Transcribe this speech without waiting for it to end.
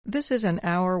This is An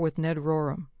Hour with Ned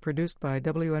Rorem, produced by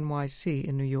WNYC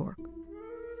in New York.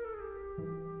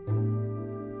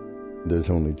 There's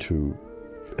only two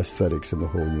aesthetics in the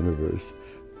whole universe.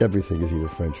 Everything is either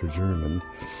French or German.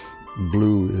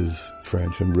 Blue is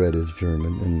French and red is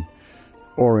German, and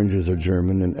oranges are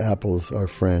German and apples are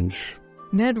French.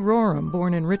 Ned Rorem,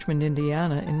 born in Richmond,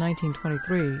 Indiana in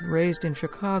 1923, raised in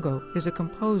Chicago, is a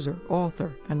composer,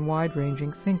 author, and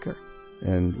wide-ranging thinker.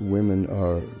 And women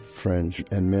are French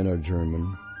and men are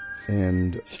German,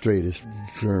 and straight is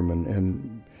German,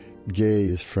 and gay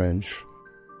is French.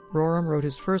 Rorem wrote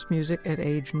his first music at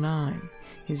age 9.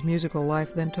 His musical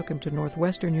life then took him to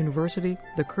Northwestern University,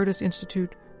 the Curtis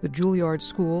Institute, the Juilliard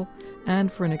School,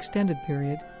 and for an extended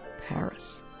period,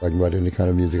 Paris. I can write any kind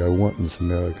of music I want, and it's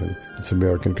American. It's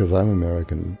American because I'm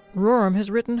American. Rorem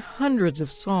has written hundreds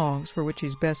of songs for which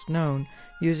he's best known,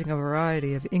 using a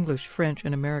variety of English, French,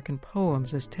 and American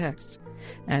poems as texts.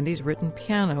 And he's written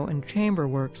piano and chamber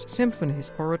works,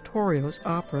 symphonies, oratorios,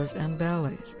 operas, and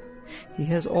ballets. He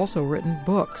has also written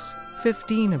books,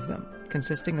 15 of them,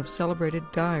 consisting of celebrated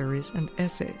diaries and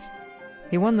essays.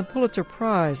 He won the Pulitzer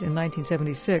Prize in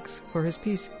 1976 for his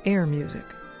piece Air Music.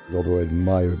 Although I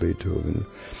admire Beethoven,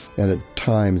 and at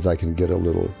times I can get a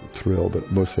little thrill, but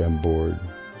mostly I'm bored.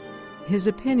 His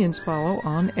opinions follow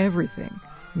on everything,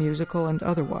 musical and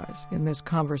otherwise, in this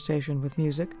Conversation with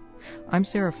Music. I'm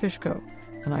Sarah Fishko,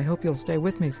 and I hope you'll stay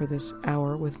with me for this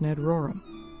hour with Ned Rorem.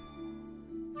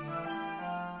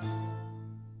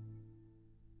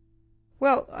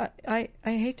 Well, I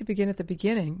hate to begin at the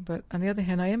beginning, but on the other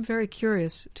hand, I am very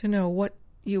curious to know what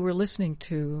you were listening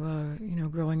to,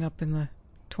 growing up in the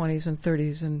 20s and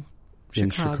 30s in Chicago. In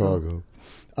Chicago.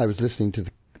 I was listening to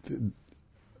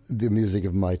the music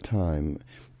of my time,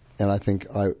 and I think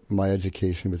my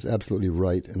education was absolutely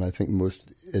right, and I think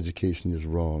most education is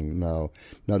wrong now,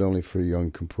 not only for young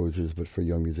composers, but for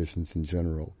young musicians in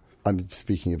general. I'm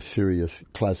speaking of serious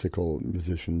classical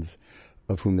musicians,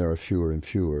 of whom there are fewer and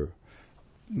fewer.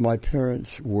 My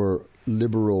parents were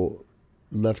liberal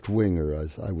left-winger,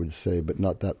 as I would say, but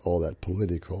not all that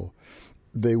political.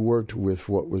 They worked with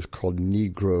what was called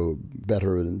Negro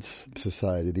Veterans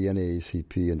Society, the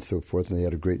NAACP, and so forth, and they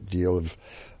had a great deal of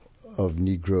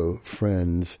Negro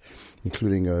friends,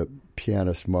 including a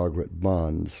pianist, Margaret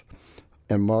Bonds.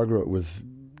 And Margaret was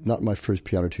not my first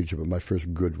piano teacher, but my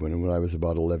first good one. And when I was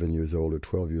about 11 years old or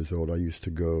 12 years old, I used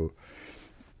to go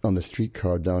on the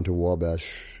streetcar down to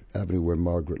Wabash Avenue, where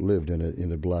Margaret lived,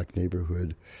 in a black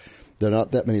neighborhood. There are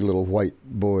not that many little white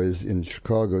boys in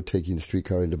Chicago taking the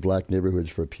streetcar into black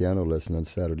neighborhoods for a piano lesson on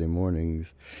Saturday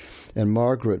mornings. And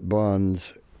Margaret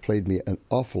Bonds played me an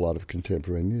awful lot of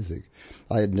contemporary music.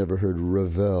 I had never heard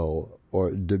Ravel or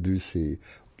Debussy,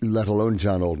 let alone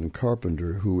John Alden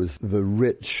Carpenter, who was the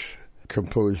rich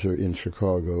composer in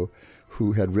Chicago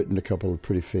who had written a couple of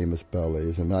pretty famous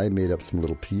ballets. And I made up some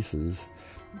little pieces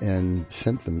and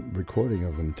sent them, recording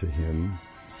of them, to him.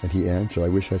 And he answered. I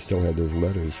wish I still had those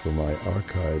letters for my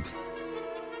archives.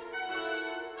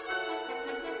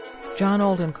 John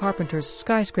Alden Carpenter's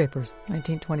Skyscrapers,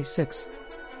 1926.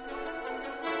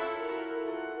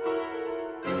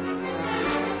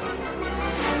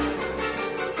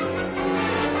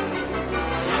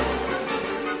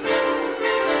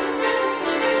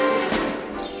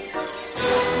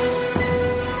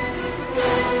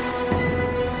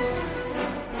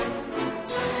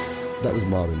 That was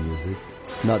modern music.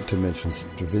 Not to mention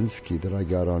Stravinsky, that I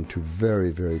got onto very,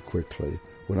 very quickly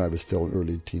when I was still an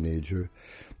early teenager.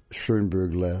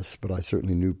 Schoenberg less, but I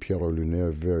certainly knew Pierre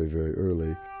Lunaire very, very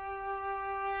early.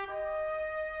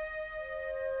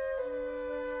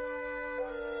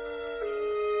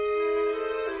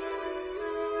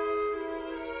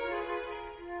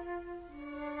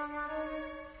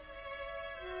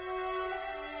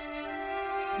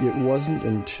 It wasn't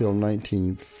until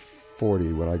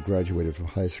 1940, when I graduated from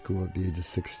high school at the age of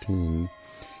 16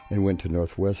 and went to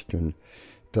Northwestern,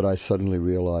 that I suddenly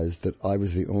realized that I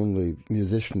was the only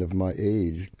musician of my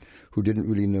age who didn't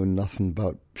really know nothing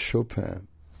about Chopin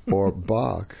or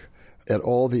Bach. And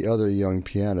all the other young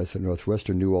pianists at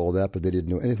Northwestern knew all that, but they didn't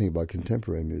know anything about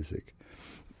contemporary music.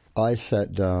 I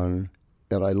sat down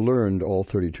and I learned all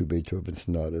 32 Beethoven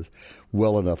sonatas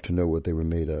well enough to know what they were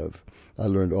made of. I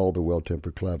learned all the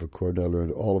well-tempered clavichord. I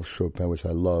learned all of Chopin, which I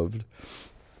loved,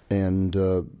 and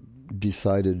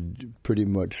decided pretty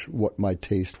much what my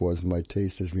taste was. My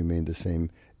taste has remained the same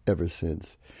ever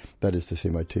since. That is to say,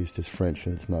 my taste is French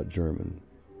and it's not German.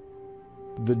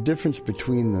 The difference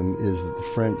between them is that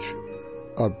the French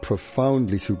are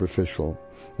profoundly superficial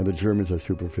and the Germans are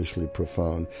superficially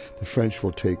profound. The French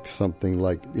will take something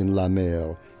like in La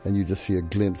Mer and you just see a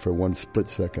glint for one split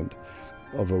second,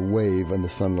 of a wave in the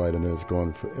sunlight and then it's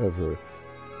gone forever.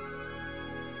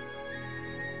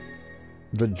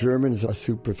 The Germans are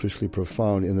superficially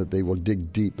profound in that they will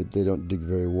dig deep, but they don't dig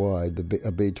very wide.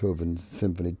 A Beethoven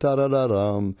symphony,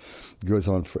 ta-da-da-dum, goes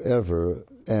on forever.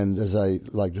 And as I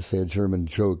like to say, a German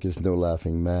joke is no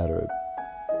laughing matter.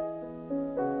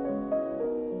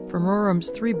 From Rorem's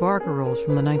 3 barcarolles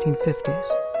from the 1950s.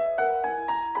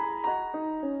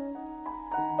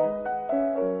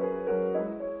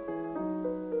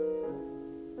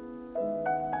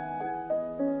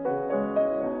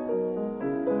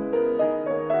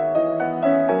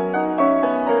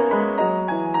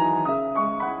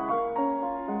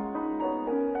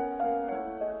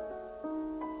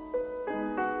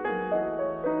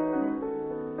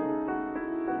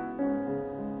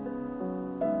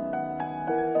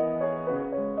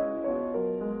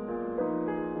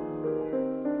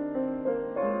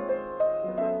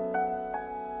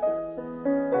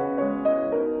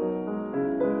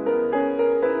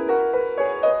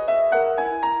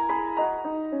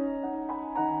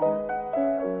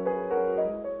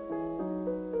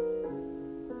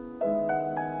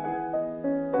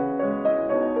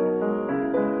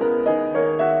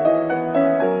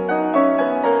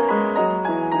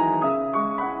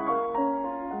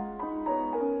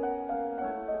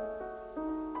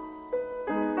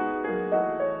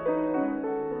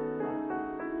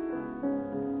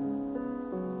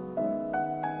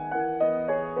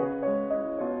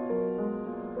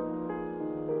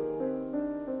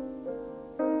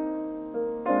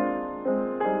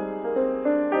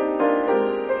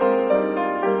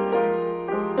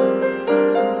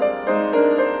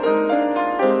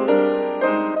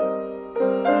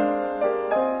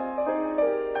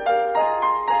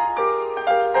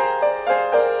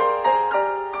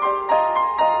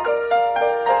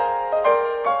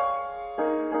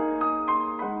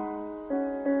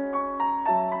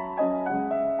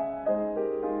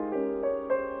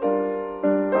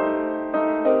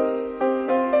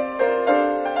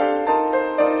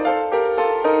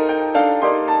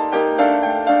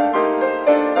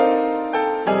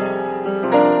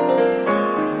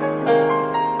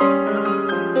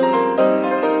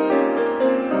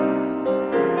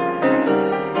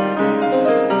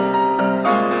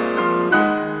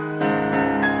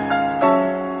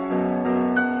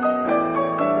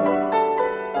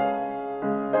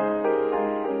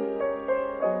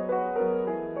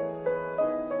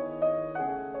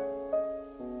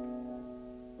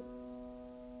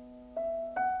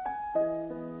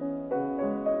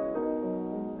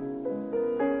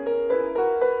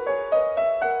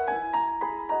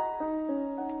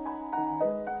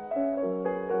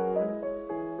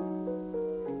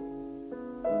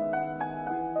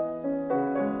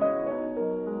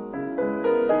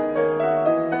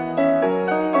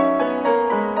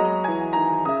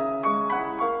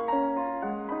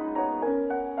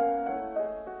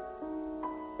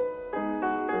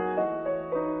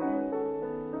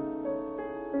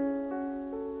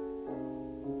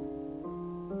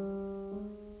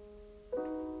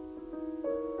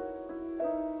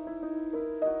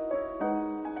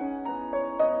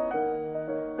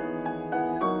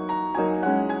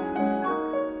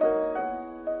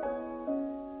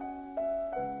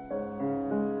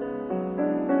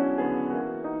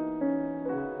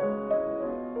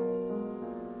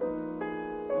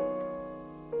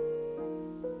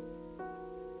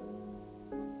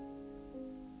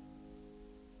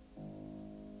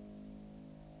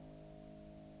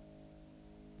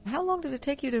 How long did it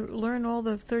take you to learn all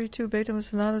the 32 Beethoven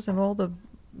sonatas and all the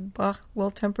Bach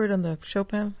Well-Tempered and the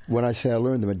Chopin? When I say I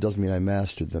learned them, it doesn't mean I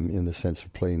mastered them in the sense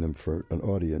of playing them for an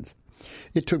audience.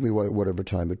 It took me whatever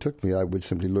time it took me. I would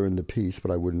simply learn the piece,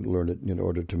 but I wouldn't learn it in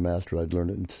order to master it. I'd learn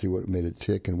it and see what made it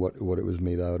tick and what it was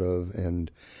made out of and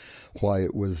why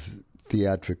it was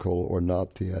theatrical or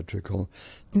not theatrical.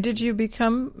 Did you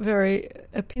become very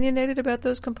opinionated about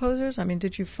those composers? I mean,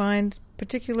 did you find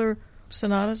particular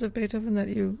sonatas of Beethoven that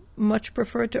you much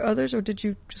preferred to others, or did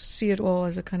you just see it all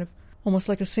as a kind of almost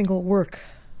like a single work?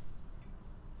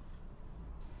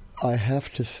 I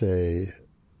have to say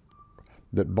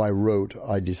that by rote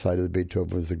I decided that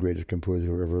Beethoven was the greatest composer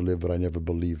who ever lived, but I never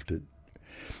believed it.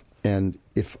 And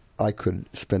if I could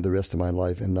spend the rest of my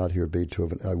life and not hear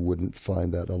Beethoven, I wouldn't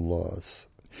find that a loss.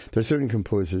 There are certain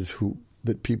composers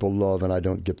that people love, and I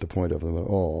don't get the point of them at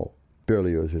all.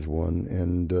 Berlioz is one,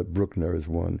 and Bruckner is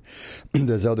one.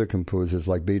 There's other composers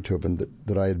like Beethoven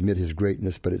that I admit his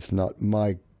greatness, but it's not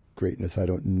my greatness. I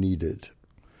don't need it.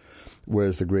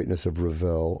 Whereas the greatness of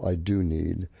Ravel, I do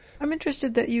need. I'm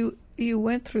interested that you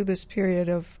went through this period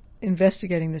of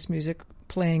investigating this music,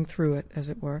 playing through it, as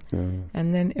it were, Yeah.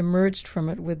 and then emerged from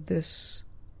it with this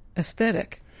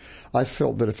aesthetic. I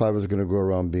felt that if I was going to go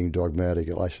around being dogmatic,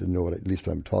 I should know what at least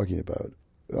I'm talking about.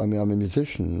 I mean, I'm a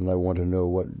musician, and I want to know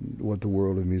what the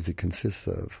world of music consists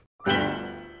of.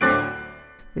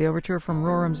 The overture from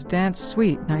Rorem's Dance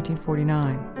Suite,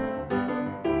 1949.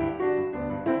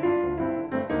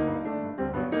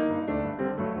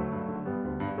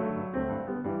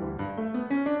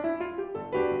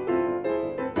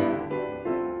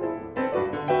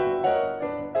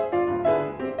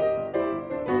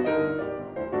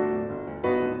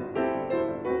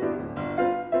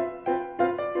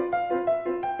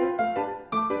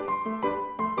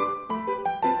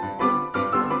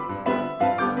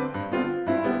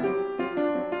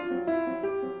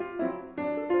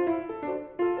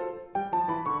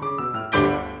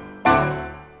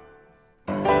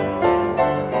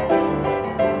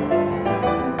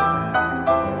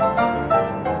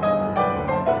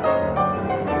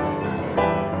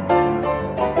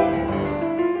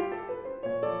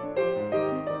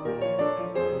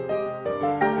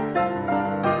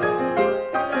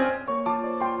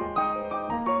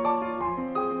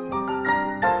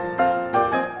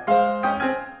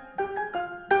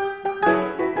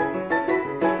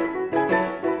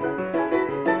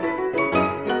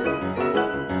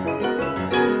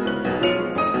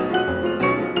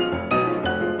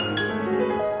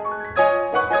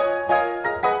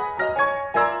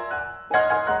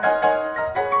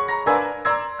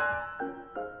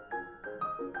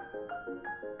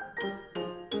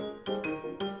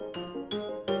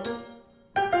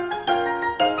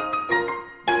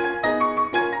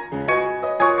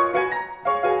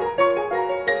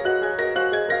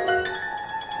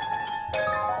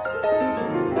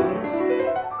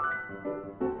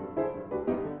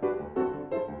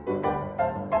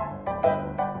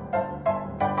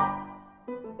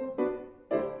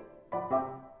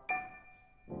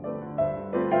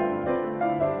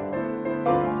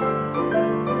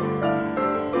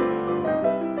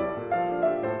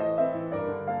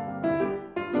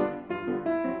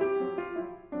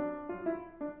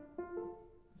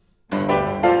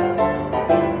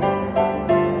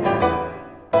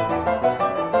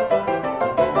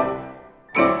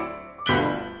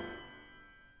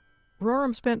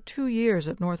 Rorem spent 2 years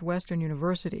at Northwestern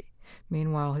University.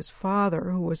 Meanwhile, his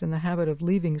father, who was in the habit of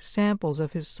leaving samples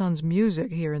of his son's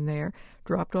music here and there,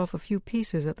 dropped off a few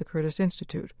pieces at the Curtis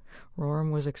Institute.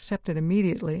 Rorem was accepted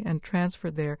immediately and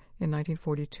transferred there in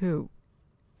 1942.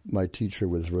 My teacher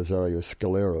was Rosario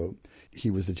Scalero.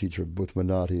 He was the teacher of both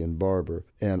Menotti and Barber,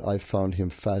 and I found him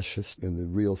fascist in the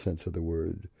real sense of the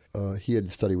word. He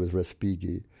had studied with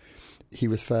Respighi. He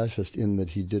was fascist in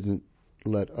that he didn't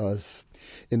let us,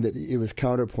 in that it was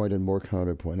counterpoint and more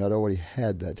counterpoint. I'd already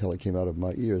had that till it came out of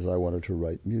my ears. I wanted to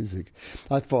write music.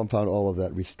 I found all of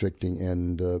that restricting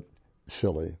and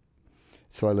silly.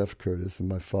 So I left Curtis, and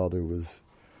my father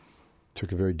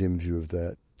took a very dim view of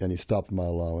that, and he stopped my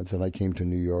allowance, and I came to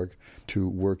New York to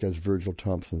work as Virgil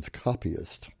Thompson's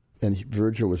copyist. And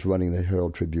Virgil was running the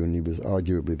Herald Tribune. He was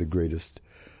arguably the greatest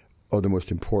or the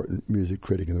most important music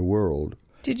critic in the world.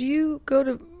 Did you go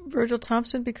to Virgil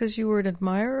Thompson because you were an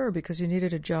admirer or because you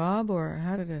needed a job, or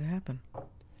how did it happen?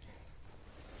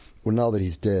 Well, now that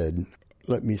he's dead,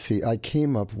 let me see. I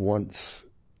came up once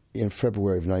in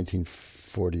February of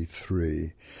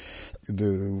 1943.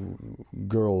 The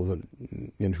girl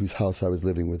in whose house I was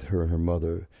living with, her and her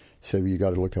mother, said, well, you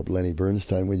got to look up Lenny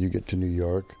Bernstein when you get to New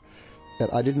York. And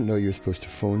I didn't know you were supposed to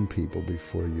phone people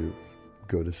before you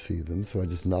go to see them, so I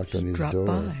just knocked on his door.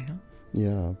 Dropped by, huh?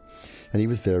 Yeah. And he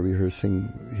was there rehearsing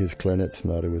his clarinet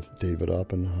sonata with David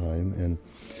Oppenheim, and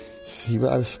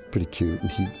I was pretty cute,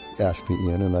 and he asked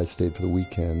me in, and I stayed for the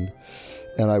weekend,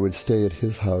 and I would stay at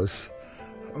his house.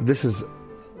 This is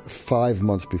 5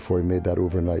 months before he made that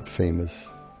overnight famous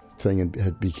thing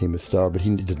and became a star, but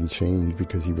he didn't change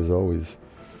because he was always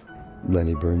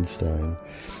Lenny Bernstein.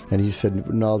 And he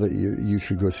said, now that you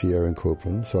should go see Aaron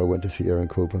Copland. So I went to see Aaron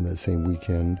Copland that same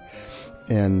weekend.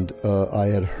 And I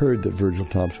had heard that Virgil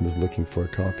Thompson was looking for a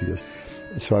copyist.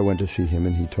 So I went to see him,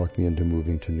 and he talked me into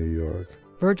moving to New York.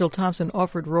 Virgil Thompson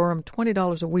offered Rorem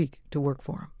 $20 a week to work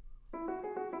for him.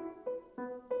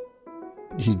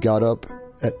 He got up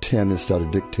at 10 and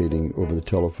started dictating over the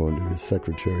telephone to his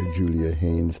secretary, Julia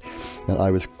Haynes, and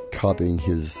I was copying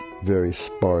his very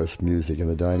sparse music in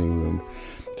the dining room.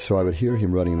 So I would hear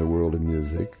him running the world of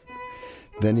music.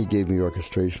 Then he gave me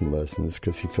orchestration lessons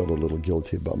because he felt a little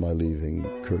guilty about my leaving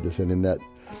Curtis. And in that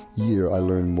year, I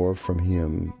learned more from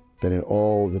him than in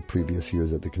all the previous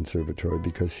years at the conservatory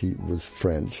because he was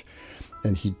French.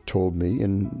 And he told me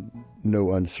in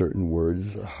no uncertain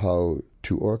words how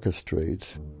to orchestrate.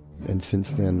 And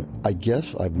since then, I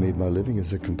guess I've made my living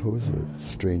as a composer,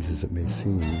 strange as it may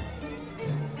seem.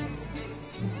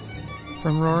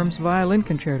 From Rorem's Violin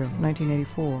Concerto,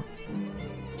 1984.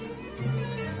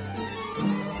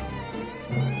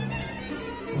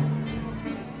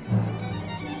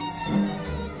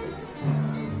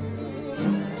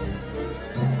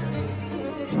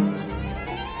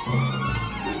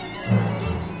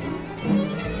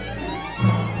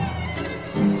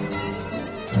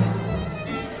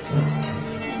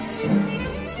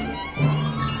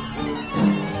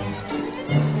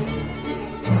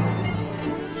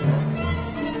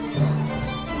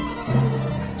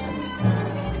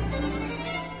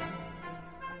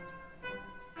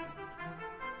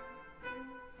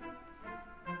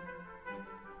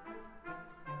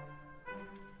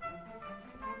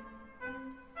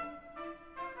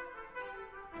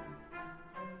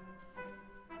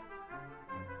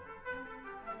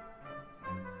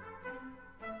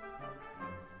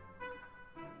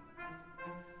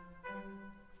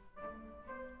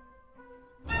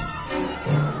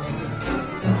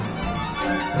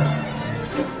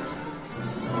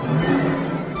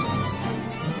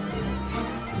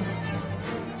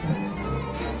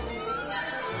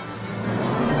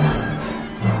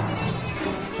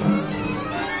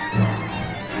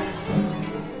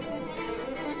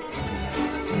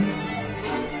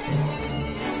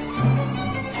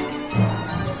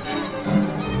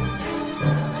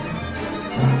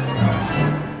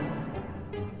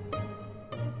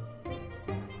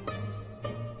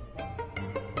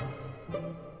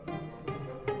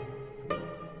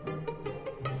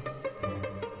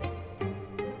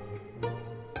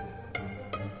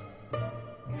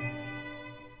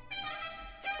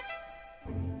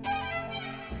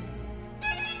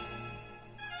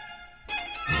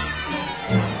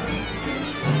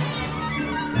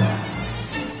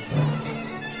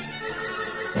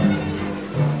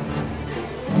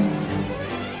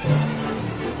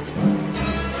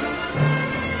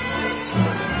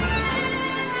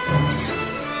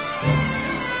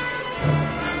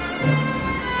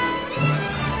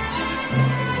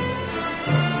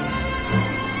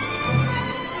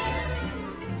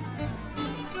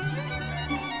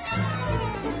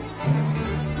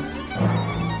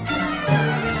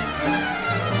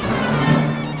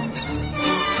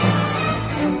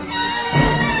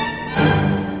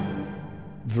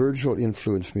 Virgil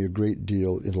influenced me a great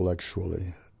deal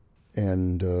intellectually,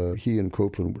 and he and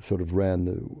Copland sort of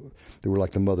they were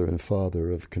like the mother and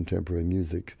father of contemporary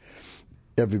music.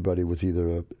 Everybody was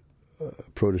either a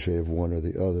protege of one or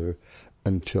the other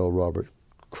until Robert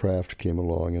Kraft came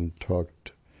along and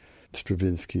talked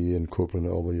Stravinsky and Copland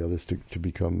and all the others to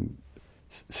become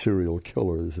serial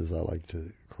killers, as I like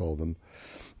to call them.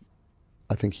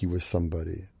 I think he was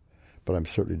somebody, but I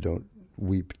certainly don't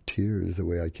weep tears the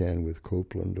way I can with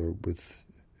Copland or with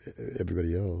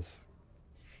everybody else.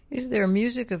 Is there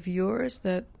music of yours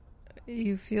that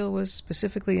you feel was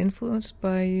specifically influenced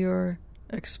by your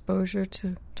exposure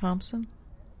to Thompson?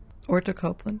 Or to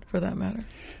Copland, for that matter?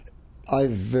 I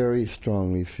very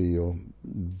strongly feel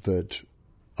that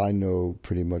I know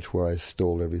pretty much where I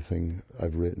stole everything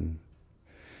I've written.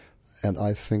 And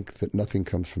I think that nothing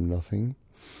comes from nothing.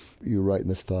 You write in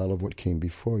the style of what came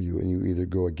before you, and you either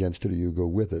go against it or you go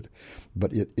with it.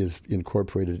 But it is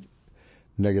incorporated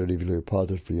negatively or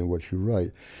positively in what you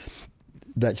write.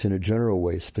 That's in a general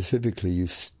way. Specifically, you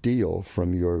steal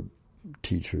from your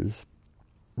teachers.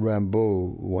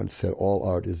 Rimbaud once said, all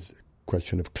art is a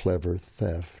question of clever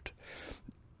theft.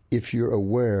 If you're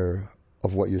aware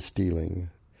of what you're stealing,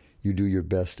 you do your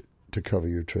best to cover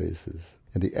your traces.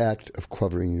 And the act of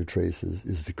covering your traces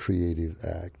is the creative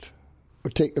act.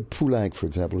 Take Poulenc, for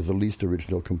example, is the least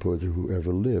original composer who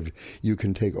ever lived. You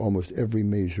can take almost every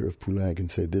measure of Poulenc and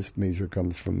say, this measure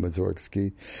comes from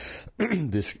Mussorgsky,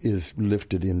 this is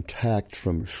lifted intact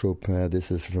from Chopin, this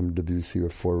is from Debussy or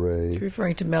Fauré. You're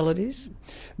referring to melodies?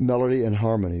 Melody and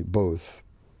harmony, both.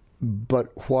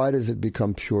 But why does it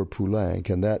become pure Poulenc?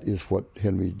 And that is what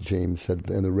Henry James said,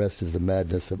 and the rest is the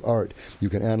madness of art. You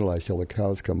can analyze till the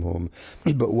cows come home,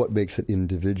 but what makes it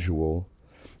individual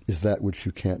is that which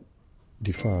you can't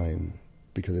define,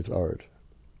 because it's art.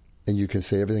 And you can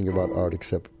say everything about art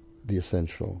except the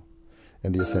essential.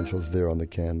 And the essential is there on the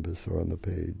canvas or on the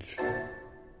page.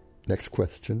 Next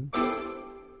question.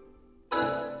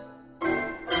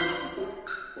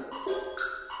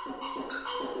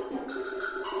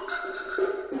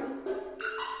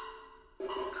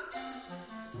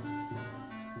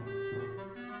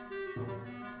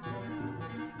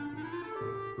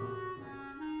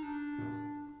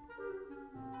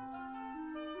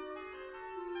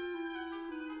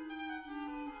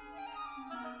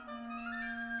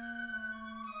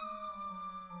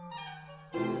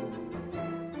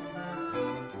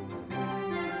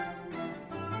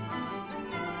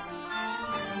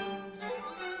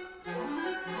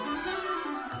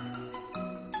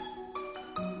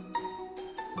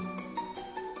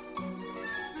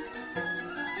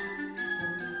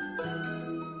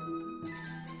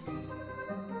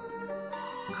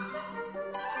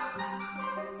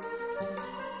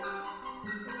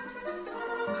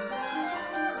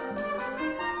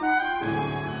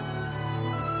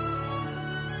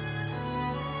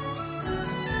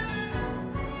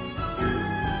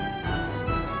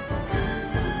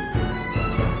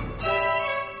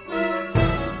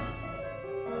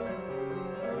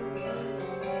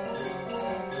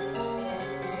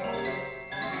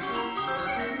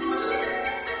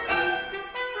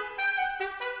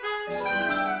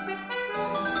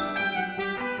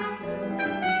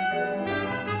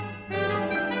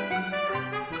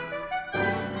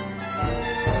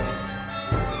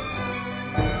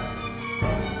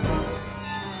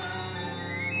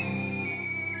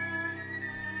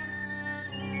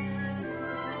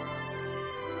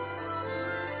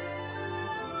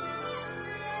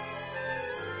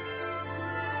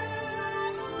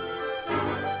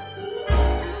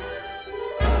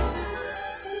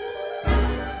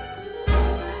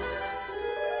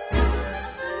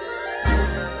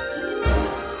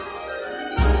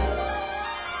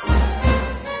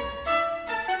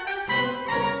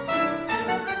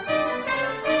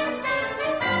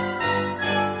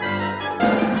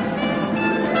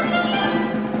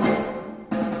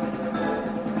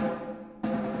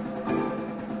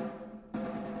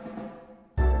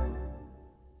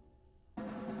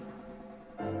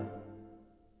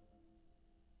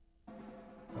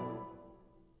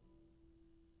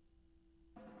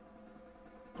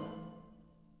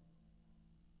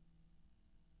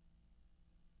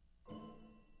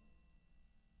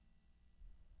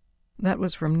 That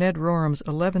was from Ned Rorem's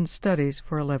 11 Studies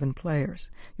for 11 Players.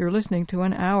 You're listening to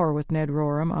An Hour with Ned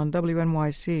Rorem on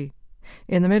WNYC.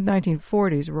 In the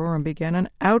mid-1940s, Rorem began an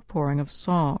outpouring of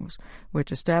songs,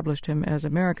 which established him as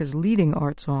America's leading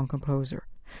art song composer.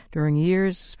 During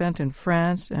years spent in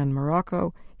France and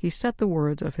Morocco, he set the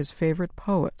words of his favorite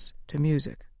poets to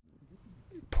music.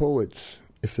 Poets,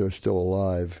 if they're still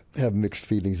alive, have mixed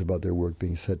feelings about their work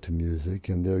being set to music,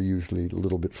 and they're usually a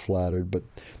little bit flattered. But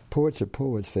poets are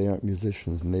poets, they aren't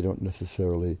musicians, and they don't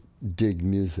necessarily dig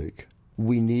music.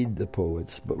 We need the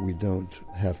poets, but we don't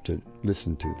have to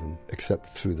listen to them, except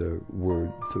through their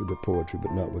word, through the poetry,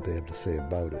 but not what they have to say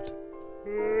about it.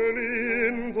 Early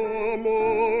in the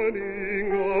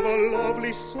morning of a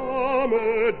lovely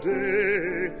summer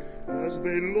day, as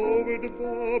they lowered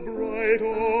the bright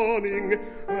awning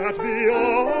at the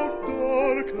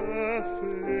outdoor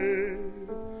cafe,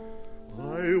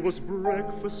 I was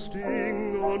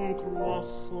breakfasting on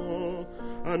croissant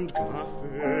and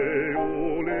café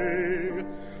au lait,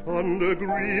 under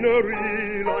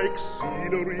greenery like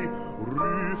scenery,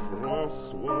 rue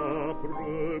François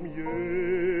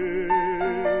Premier.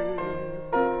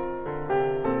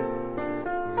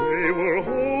 They were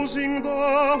hosing the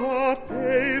hot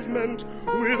pavement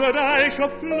with a dash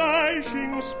of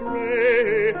flashing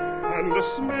spray and a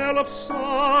smell of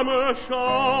summer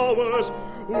showers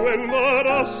when the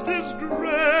dust is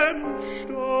drenched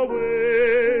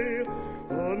away.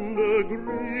 Under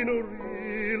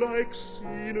greenery like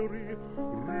scenery,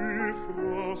 rue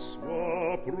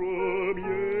François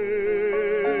Premier.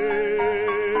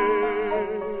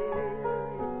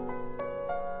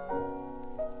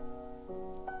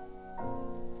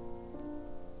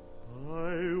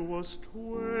 I was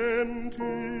 20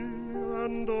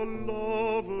 and a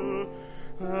lover,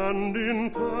 and in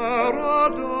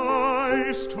paradise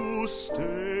to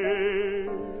stay.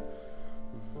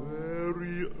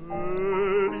 Very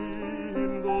early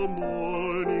in the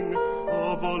morning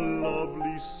of a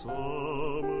lovely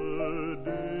summer day.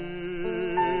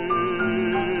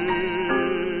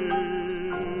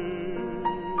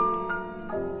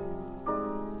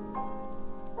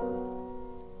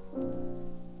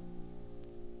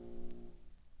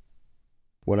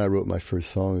 When I wrote my first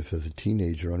songs as a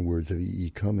teenager on words of E. E.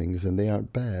 Cummings, and they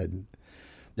aren't bad.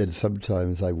 And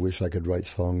sometimes I wish I could write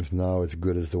songs now as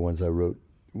good as the ones I wrote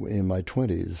in my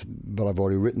 20s, but I've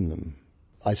already written them.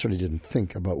 I sort of didn't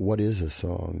think about what is a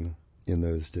song in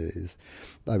those days.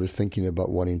 I was thinking about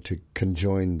wanting to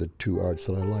conjoin the two arts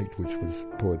that I liked, which was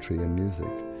poetry and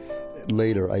music.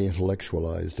 Later, I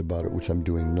intellectualized about it, which I'm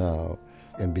doing now,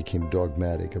 and became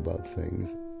dogmatic about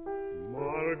things.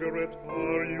 Margaret,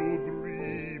 are you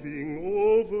grieving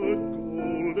over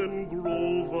Golden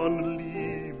Grove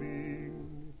unleaving?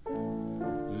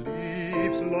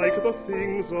 Leaves like the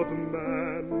things of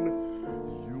man,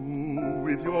 you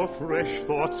with your fresh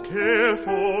thoughts care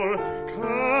for,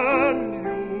 can you?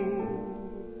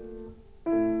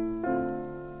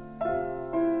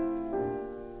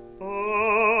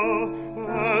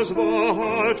 As the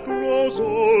heart grows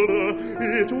older,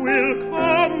 it will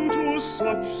come to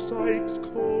such sights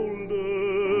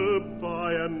colder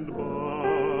by and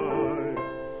by,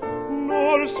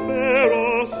 nor spare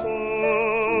a sigh.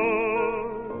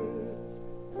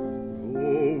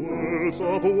 Though words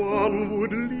of one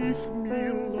would leave me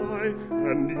lie,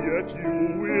 and yet you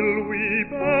will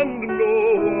weep and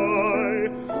know why.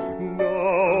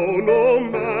 Now, no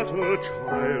matter,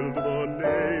 child, the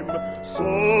name,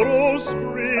 sorrow's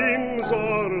springs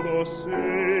are the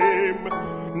same,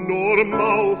 nor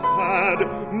mouth had,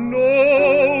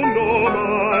 nor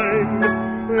mind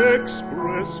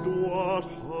expressed what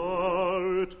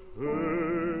heart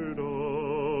heard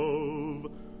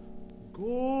of.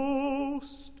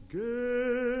 Ghost guessed.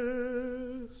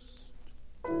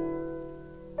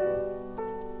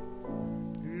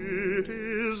 It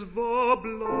is the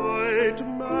blight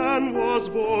man was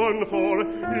born for,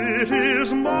 it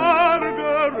is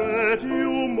Margaret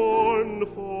you mourn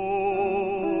for.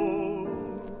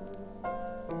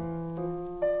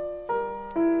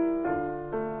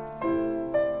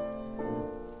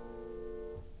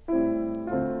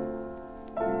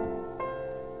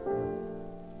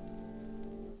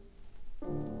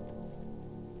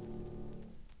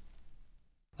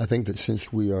 I think that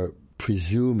since we are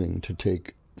presuming to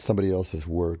take somebody else's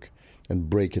work and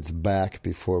break its back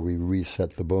before we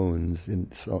reset the bones in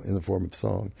the form of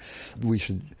song, we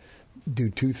should do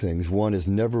two things. One is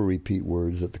never repeat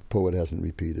words that the poet hasn't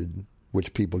repeated,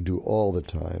 which people do all the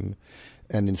time.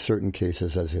 And in certain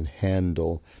cases, as in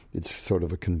Handel, it's sort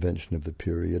of a convention of the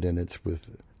period, and it's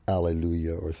with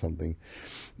Alleluia or something.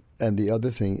 And the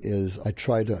other thing is I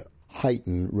try to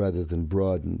heighten rather than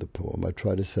broaden the poem. I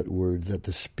try to set words at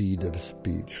the speed of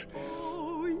speech.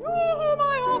 Oh, you whom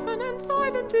I often and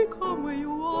silently come where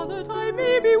you are, that I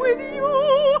may be with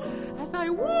you. As I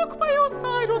walk by your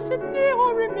side or sit near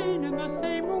or remain in the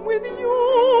same room with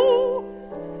you.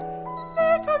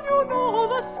 Little you know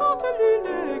the subtle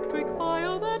electric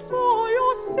fire that for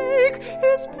your sake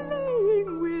is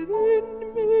playing within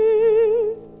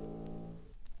me.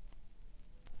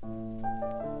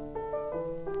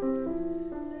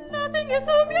 Nothing is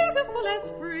so beautiful as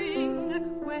spring,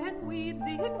 when weeds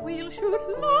in wheel shoot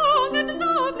long and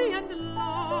lovely and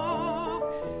lush.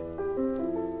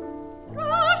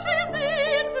 Thrushes'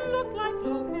 eggs look like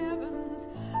low heavens,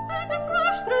 and a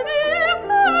thrush through the air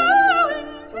plowing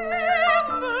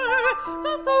timber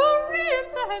does so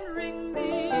rinse and ring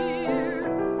the ear.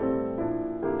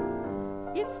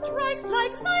 It strikes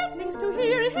like lightnings to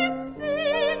hear him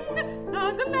sing,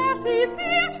 the glassy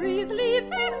pear trees' leaves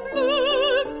and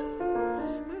blooms.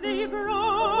 They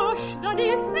brush the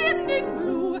descending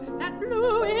blue, that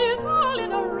blue is all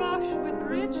in a rush with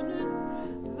richness.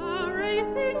 The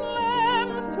racing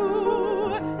lambs too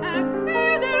have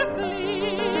feather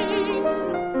fleeing.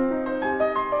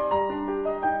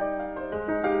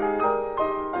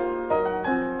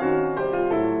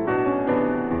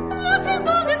 What is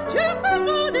all this juice and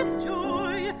all this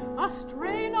joy? A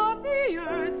strain of the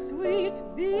earth's sweet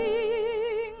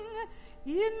being.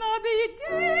 In the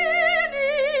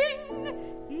beginning,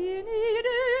 in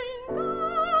Eden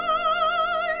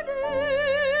garden,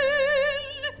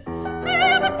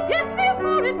 heaven yet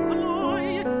before it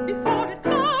cloy, before it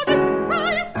clouded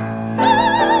Christ,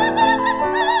 all the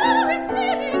soul it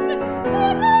sing,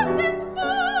 innocent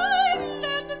mind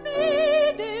and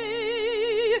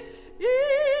maiden,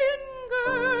 in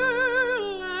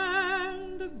girl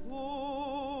and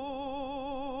boy.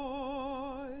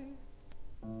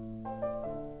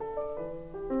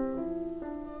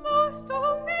 Most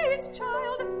of maid's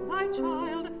child,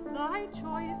 thy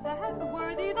choice and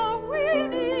worthy the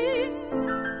winning.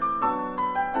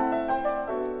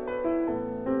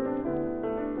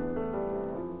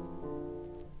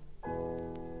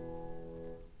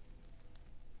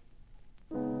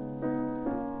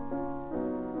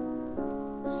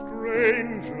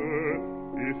 Stranger,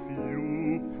 if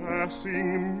you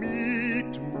passing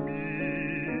meet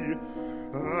me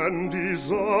and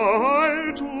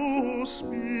desire to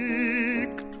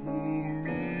speak to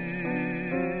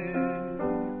me,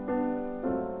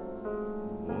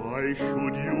 why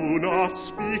should you not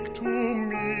speak to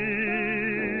me?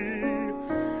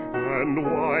 And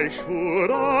why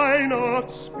should I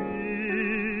not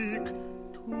speak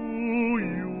to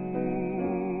you?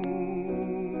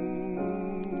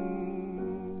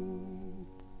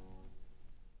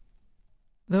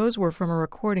 Those were from a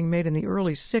recording made in the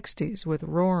early 60s with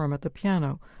Rorem at the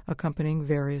piano, accompanying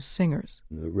various singers.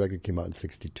 The record came out in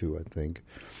 62, I think,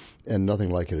 and nothing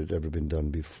like it had ever been done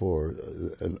before.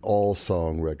 An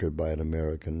all-song record by an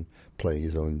American playing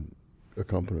his own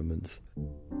accompaniments.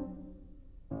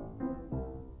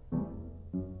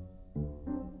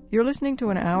 You're listening to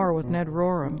An Hour with Ned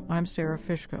Rorem. I'm Sarah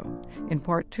Fishko. In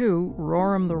Part 2,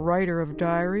 Rorem, the writer of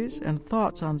diaries and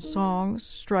thoughts on songs,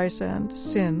 Streisand,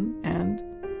 sin, and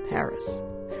Paris.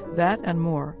 That and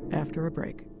more after a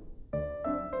break.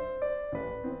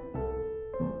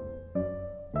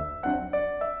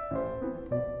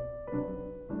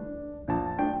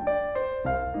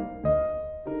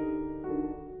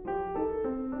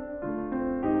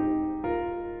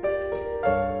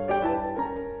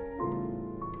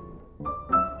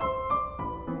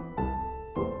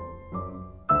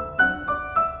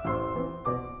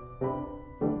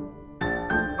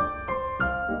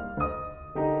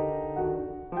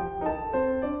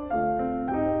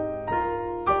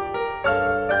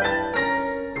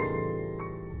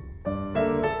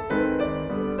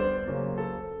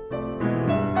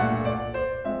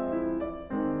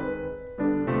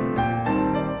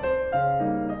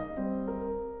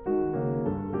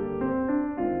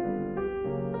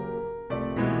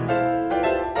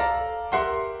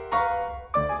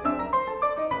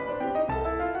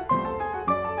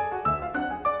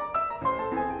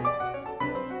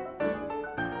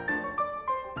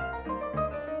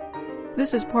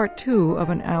 This is Part 2 of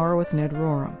An Hour with Ned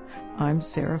Rorem. I'm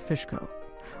Sarah Fishko.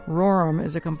 Rorem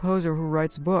is a composer who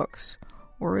writes books.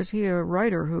 Or is he a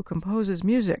writer who composes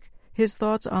music? His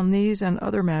thoughts on these and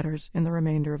other matters in the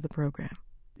remainder of the program.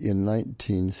 In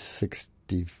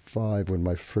 1965, when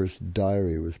my first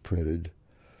diary was printed,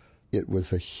 it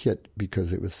was a hit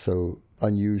because it was so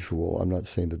unusual. I'm not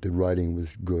saying that the writing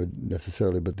was good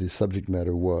necessarily, but the subject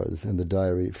matter was. And the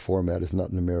diary format is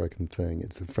not an American thing.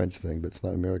 It's a French thing, but it's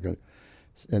not American.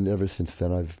 And ever since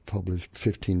then, I've published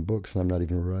 15 books, and I'm not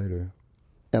even a writer.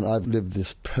 And I've lived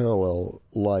this parallel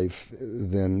life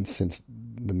then since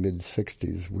the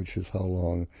mid-'60s, which is how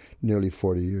long? Nearly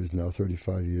 40 years now,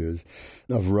 35 years,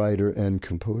 of writer and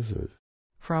composer.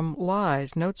 From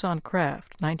Lies, Notes on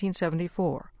Craft,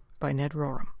 1974, by Ned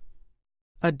Rorem.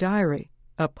 A diary,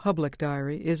 a public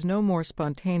diary, is no more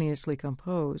spontaneously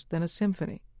composed than a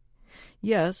symphony.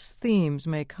 Yes, themes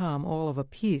may come all of a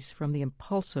piece from the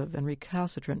impulsive and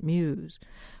recalcitrant muse,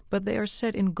 but they are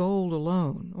set in gold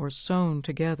alone or sewn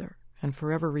together and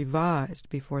forever revised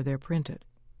before they're printed.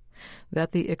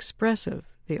 That the expressive,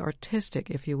 the artistic,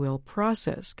 if you will,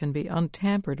 process can be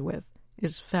untampered with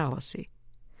is fallacy.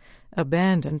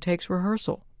 Abandon takes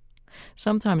rehearsal.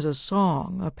 Sometimes a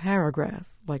song, a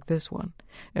paragraph, like this one,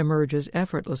 emerges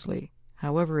effortlessly.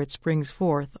 However it springs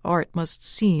forth, art must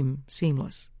seem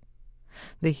seamless.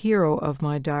 The hero of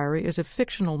my diary is a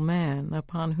fictional man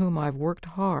upon whom I've worked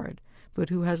hard, but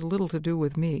who has little to do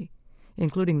with me,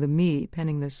 including the me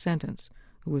penning this sentence,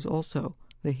 who is also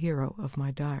the hero of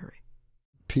my diary.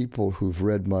 People who've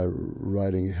read my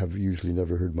writing have usually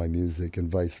never heard my music, and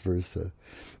vice versa.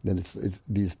 And it's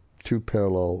these two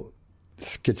parallel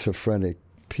schizophrenic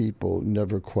people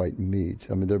never quite meet.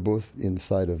 I mean, they're both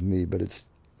inside of me, but it's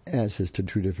answers to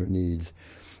two different needs.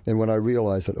 And when I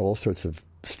realized that all sorts of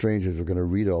strangers were going to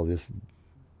read all this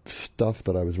stuff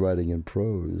that I was writing in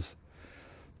prose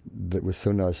that was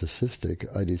so narcissistic,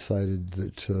 I decided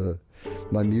that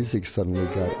my music suddenly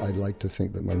I'd like to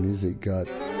think that my music got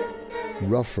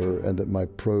rougher and that my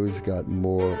prose got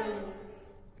more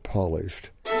polished.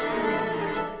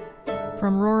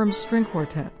 From Rorem's String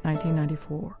Quartet,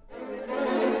 1994.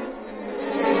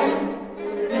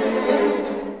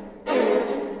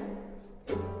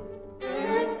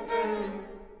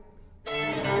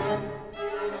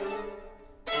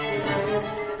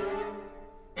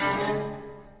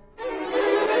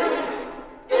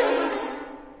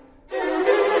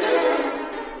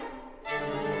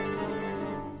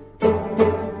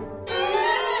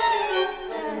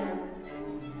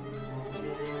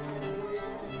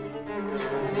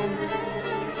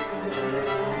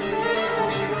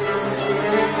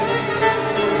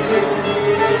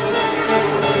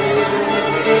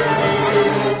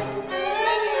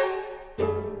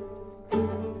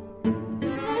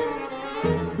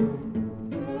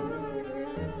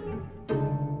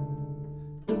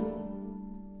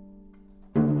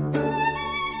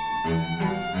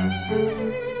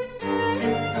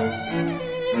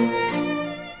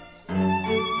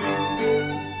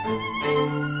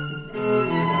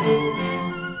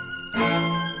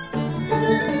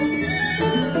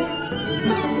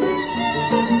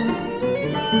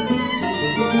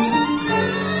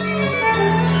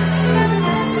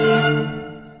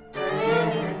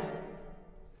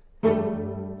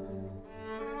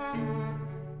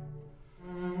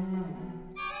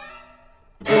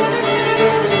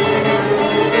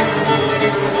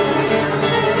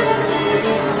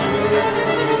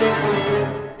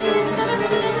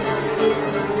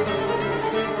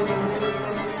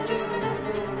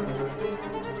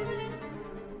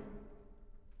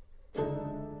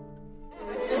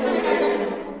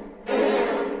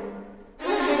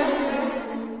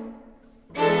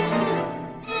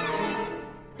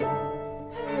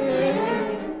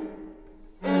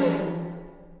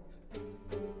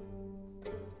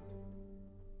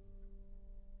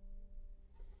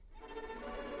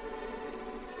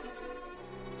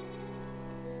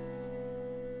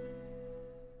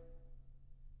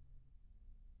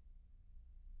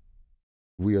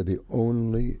 We are the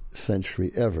only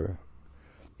century ever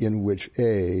in which,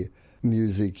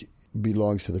 music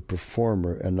belongs to the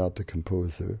performer and not the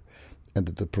composer, and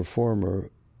that the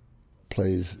performer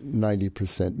plays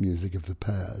 90% music of the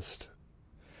past.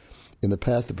 In the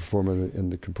past, the performer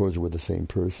and the composer were the same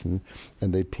person,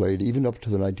 and they played, even up to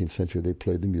the 19th century, they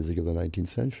played the music of the 19th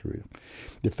century.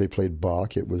 If they played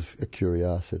Bach, it was a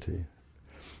curiosity,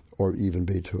 or even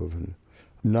Beethoven.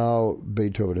 Now,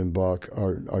 Beethoven and Bach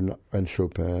and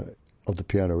Chopin of the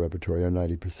piano repertory are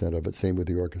 90% of it. Same with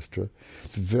the orchestra.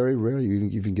 It's very rare you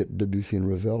even get Debussy and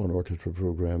Ravel on orchestra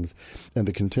programs. And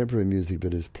the contemporary music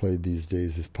that is played these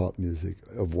days is pop music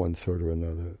of one sort or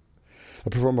another.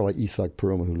 A performer like Isaac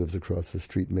Perlman, who lives across the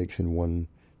street, makes in one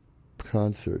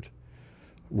concert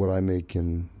what I make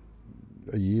in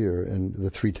a year, and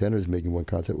the three tenors make in one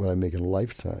concert what I make in a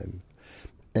lifetime.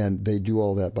 And they do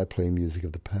all that by playing music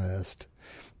of the past.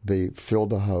 They fill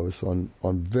the house on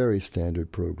very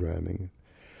standard programming.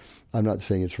 I'm not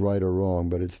saying it's right or wrong,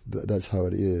 but that's how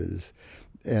it is.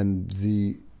 And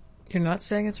You're not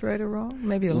saying it's right or wrong?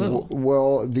 Maybe a little.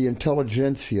 Well, the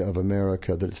intelligentsia of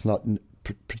America, that it's not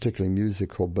particularly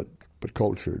musical, but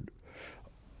cultured.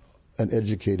 An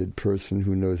educated person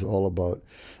who knows all about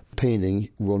painting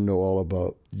will know all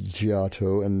about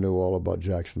Giotto and know all about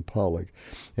Jackson Pollock,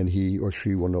 and he or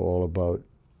she will know all about,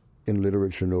 in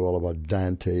literature, know all about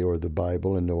Dante or the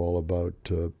Bible and know all about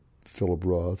Philip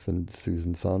Roth and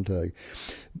Susan Sontag.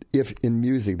 If in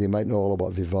music, they might know all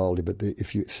about Vivaldi, but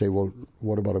if you say, well,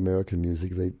 what about American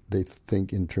music, they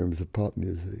think in terms of pop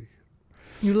music.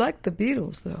 You liked the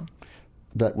Beatles, though.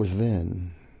 That was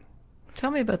then.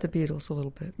 Tell me about the Beatles a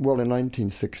little bit. Well, in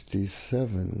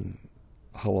 1967,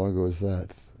 how long ago is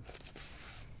that?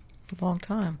 A long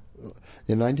time.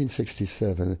 In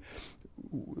 1967,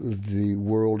 the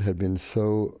world had been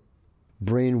so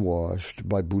brainwashed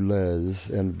by Boulez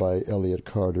and by Elliott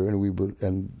Carter,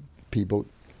 and people,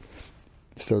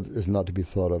 so as not to be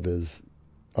thought of as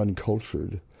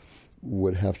uncultured,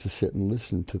 would have to sit and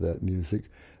listen to that music.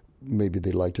 Maybe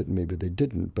they liked it, maybe they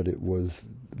didn't, but it was,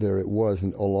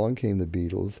 and along came the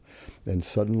Beatles, and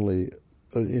suddenly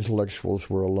intellectuals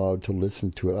were allowed to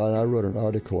listen to it. I wrote an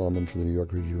article on them for the New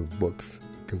York Review of Books,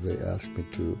 because they asked me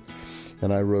to.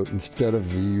 And I wrote, instead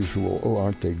of the usual, oh,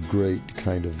 aren't they great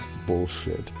kind of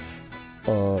bullshit,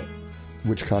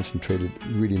 which concentrated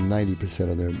really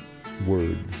 90% of their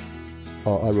words,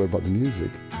 I wrote about the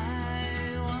music.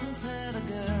 I once had a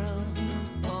girl,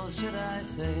 or should I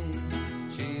say,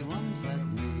 she once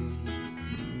had me.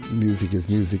 Music is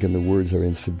music and the words are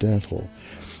incidental.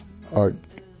 Art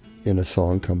in a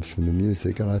song comes from the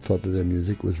music, and I thought that their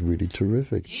music was really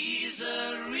terrific. He's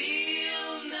a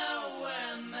real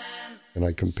nowhere man. And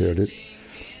I compared it,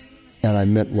 and I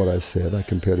meant what I said. I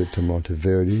compared it to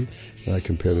Monteverdi, and I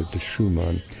compared it to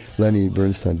Schumann. Lenny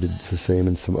Bernstein did the same,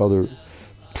 and some other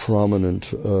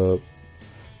prominent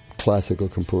classical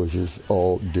composers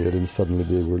all did, and suddenly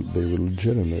they were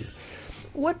legitimate.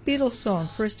 What Beatles song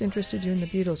first interested you in the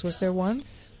Beatles? Was there one?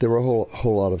 There were a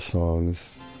whole lot of songs.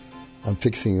 I'm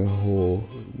fixing a hole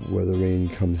where the rain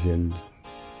comes in.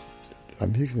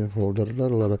 I'm fixing a hole,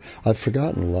 da-da-da-da-da. I've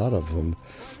forgotten a lot of them,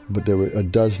 but there were a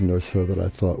dozen or so that I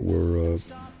thought were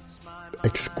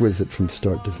exquisite from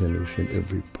start to finish in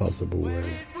every possible way.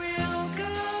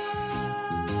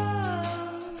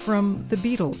 From The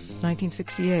Beatles,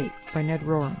 1968, by Ned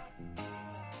Rorem.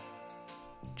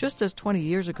 Just as 20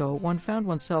 years ago, one found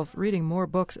oneself reading more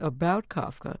books about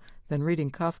Kafka than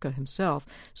reading Kafka himself,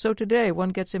 so today one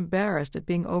gets embarrassed at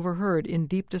being overheard in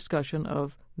deep discussion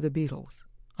of the Beatles.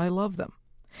 I love them.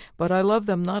 But I love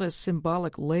them not as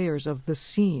symbolic layers of the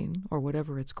scene, or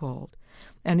whatever it's called,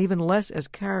 and even less as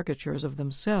caricatures of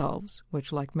themselves,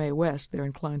 which, like Mae West, they're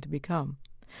inclined to become.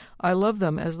 I love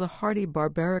them as the hardy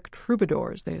barbaric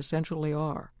troubadours they essentially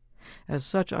are. As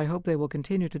such, I hope they will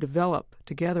continue to develop,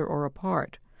 together or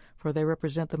apart, for they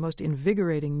represent the most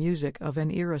invigorating music of an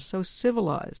era so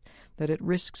civilized that it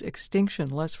risks extinction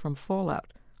less from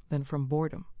fallout than from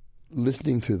boredom.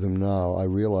 Listening to them now, I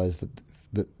realize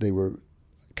that they were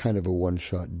kind of a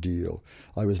one-shot deal.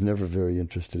 I was never very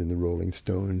interested in the Rolling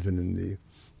Stones and in the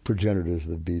progenitors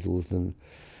of the Beatles, and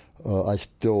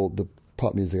the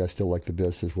pop music I still like the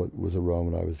best is what was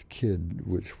around when I was a kid,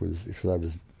 which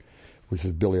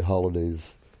is Billie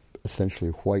Holiday's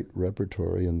essentially white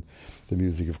repertory, and the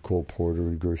music of Cole Porter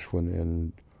and Gershwin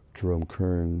and Jerome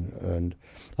Kern, and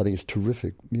I think it's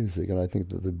terrific music, and I think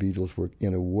that the Beatles were,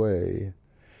 in a way,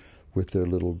 with their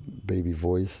little baby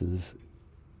voices,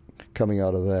 coming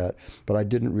out of that, but I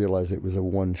didn't realize it was a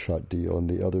one-shot deal, and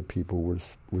the other people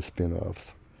were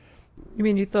spin-offs. You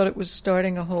mean you thought it was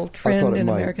starting a whole trend in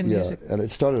American music? Yeah, and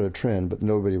it started a trend, but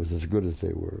nobody was as good as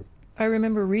they were. I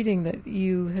remember reading that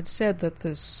you had said that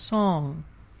the song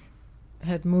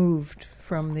had moved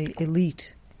from the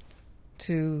elite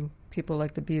to people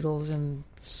like the Beatles and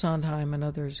Sondheim and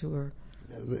others who were...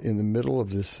 In the middle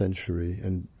of this century,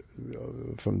 and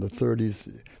from the 30s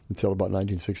until about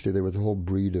 1960, there was a whole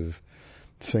breed of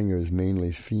singers,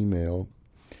 mainly female,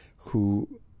 who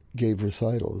gave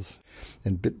recitals.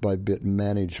 And bit by bit,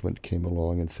 management came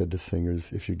along and said to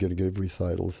singers, if you're going to give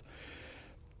recitals,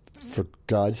 for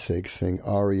God's sake, sing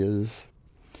arias,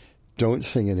 don't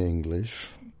sing in English.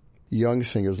 Young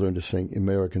singers learned to sing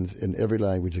Americans in every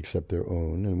language except their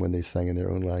own, and when they sang in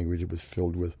their own language, it was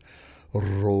filled with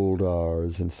rolled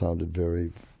R's and sounded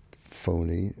very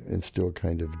phony, and still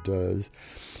kind of does.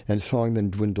 And song then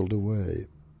dwindled away.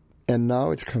 And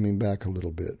now it's coming back a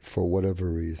little bit, for whatever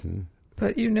reason.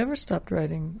 But you never stopped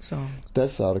writing songs.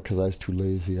 That's out because I was too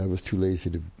lazy. I was too lazy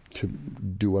to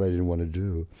do what I didn't want to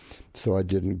do. So I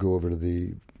didn't go over to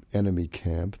the enemy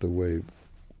camp the way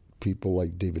people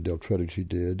like David Del Tredici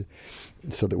did,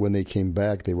 so that when they came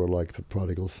back, they were like the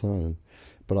prodigal son.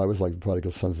 But I was like the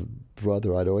prodigal son's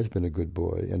brother. I'd always been a good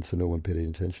boy, and so no one paid any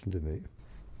attention to me.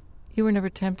 You were never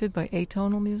tempted by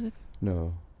atonal music?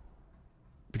 No.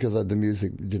 Because the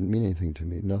music didn't mean anything to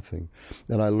me, nothing.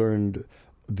 And I learned,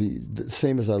 the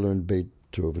same as I learned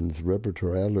Beethoven's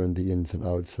repertoire, I learned the ins and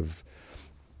outs of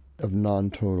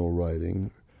non-tonal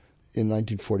writing in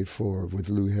 1944 with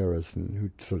Lou Harrison,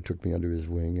 who sort of took me under his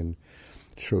wing and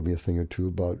showed me a thing or two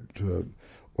about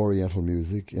Oriental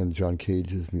music and John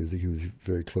Cage's music, he was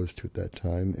very close to at that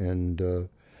time, and the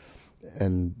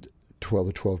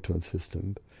 12-tone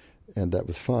system. And that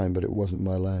was fine, but it wasn't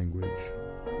my language.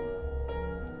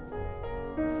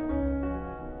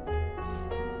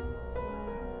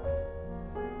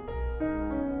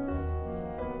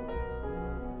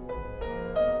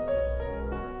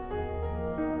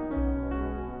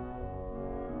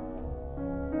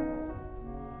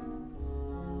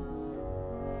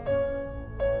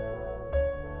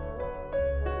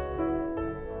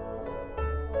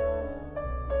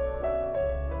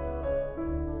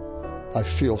 I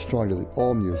feel strongly that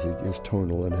all music is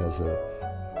tonal and has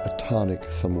a tonic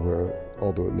somewhere,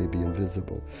 although it may be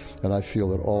invisible. And I feel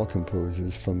that all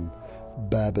composers, from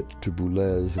Babbitt to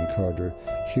Boulez and Carter,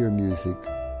 hear music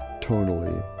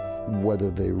tonally, whether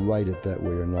they write it that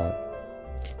way or not.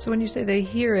 So when you say they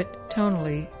hear it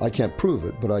tonally... I can't prove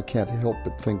it, but I can't help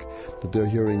but think that they're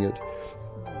hearing it.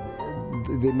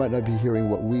 They might not be hearing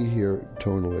what we hear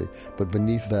tonally, but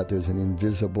beneath that there's an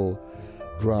invisible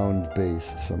ground bass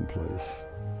someplace.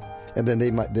 And then they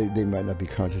might not be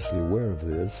consciously aware of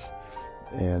this,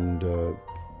 and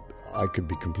I could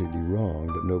be completely wrong,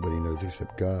 but nobody knows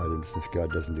except God, and since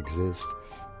God doesn't exist,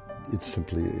 it's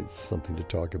something to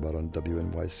talk about on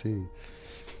WNYC.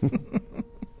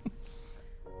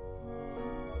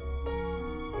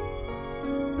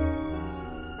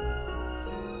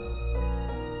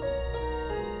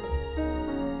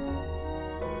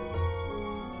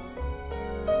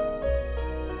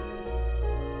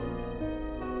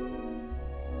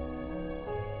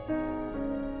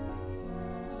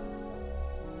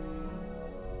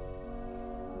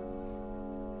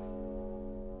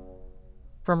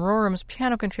 From Rorem's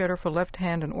Piano Concerto for Left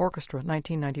Hand and Orchestra,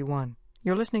 1991.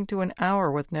 You're listening to An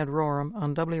Hour with Ned Rorem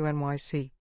on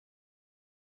WNYC.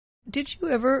 Did you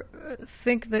ever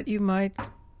think that you might,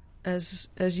 as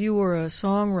you were a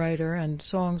songwriter and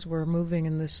songs were moving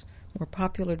in this more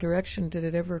popular direction, did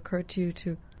it ever occur to you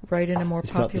to write in a more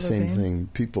popular vein? It's not the same thing.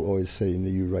 People always say,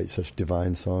 you write such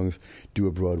divine songs, do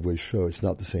a Broadway show. It's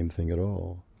not the same thing at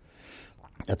all.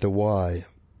 At the Y,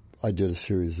 I did a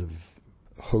series of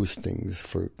hostings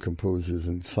for composers,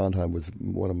 and Sondheim was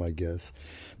one of my guests.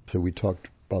 So we talked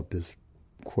about this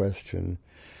question,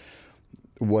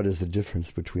 what is the difference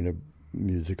between a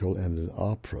musical and an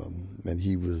opera?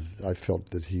 And I felt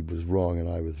that he was wrong and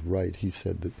I was right. He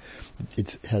said that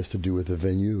it has to do with the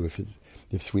venue.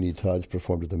 If Sweeney Todd's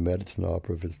performed at the Met, it's an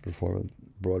opera. If it's performed on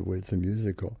Broadway, it's a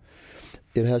musical.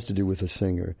 It has to do with the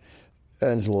singer.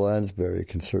 Angela Lansbury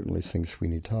can certainly sing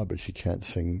Sweeney Todd, but she can't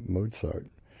sing Mozart.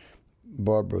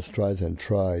 Barbara Streisand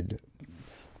tried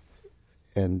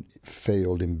and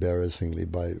failed embarrassingly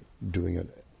by doing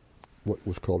what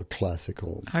was called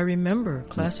classical. I remember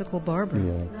classical Barbara.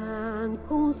 Yeah. Un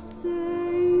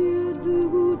conseil de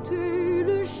goûter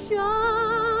le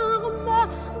charme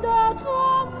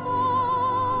d'autre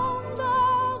monde.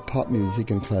 Pop music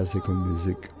and classical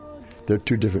music, they're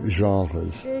two different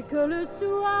genres. Et que le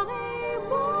soir est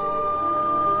beau.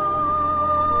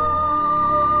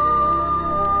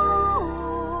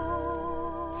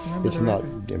 It's not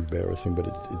embarrassing, but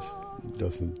it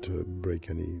doesn't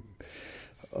break any.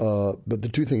 But the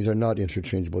two things are not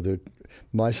interchangeable.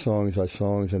 My songs are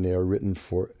songs, and they are written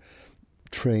for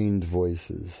trained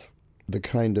voices. The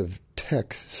kind of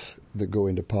texts that go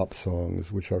into pop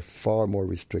songs, which are far more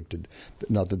restricted,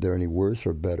 not that they're any worse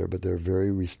or better, but they're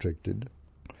very restricted.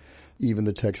 Even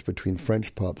the text between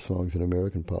French pop songs and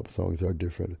American pop songs are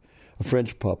different. A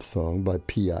French pop song by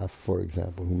Piaf, for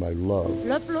example, whom I love.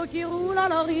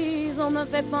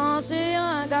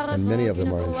 And many of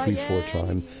them are in 3/4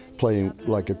 time, playing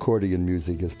like accordion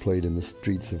music is played in the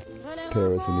streets of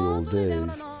Paris in the old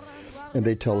days. And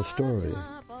they tell a story.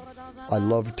 I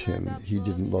loved him. He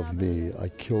didn't love me. I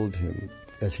killed him.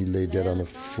 As he lay dead on the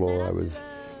floor, I was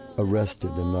arrested,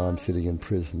 and now I'm sitting in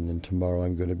prison, and tomorrow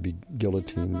I'm going to be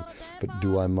guillotined. But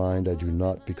do I mind? I do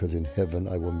not, because in heaven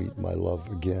I will meet my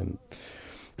love again.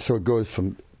 So it goes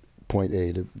from point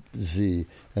A to Z.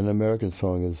 An American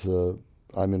song is,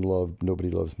 I'm in love, nobody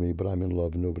loves me, but I'm in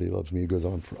love, nobody loves me. It goes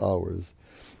on for hours.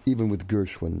 Even with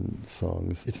Gershwin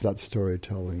songs, it's not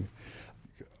storytelling.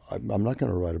 I'm not going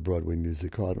to write a Broadway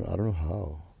musical. I don't know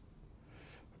how.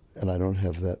 and I don't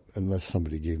have that unless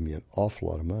somebody gave me an awful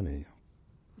lot of money.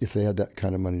 If they had that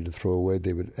kind of money to throw away,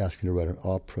 they would ask me to write an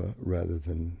opera rather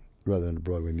than a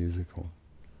Broadway musical.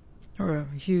 Or a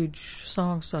huge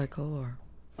song cycle, or...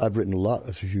 I've written a lot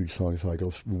of huge song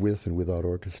cycles with and without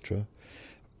orchestra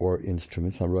or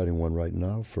instruments. I'm writing one right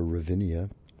now for Ravinia.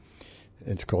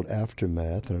 It's called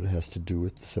Aftermath, and it has to do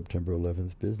with the September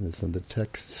 11th business. And the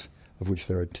texts, of which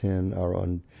there are 10, are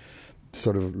on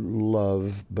sort of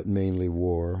love, but mainly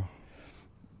war.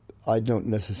 I don't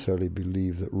necessarily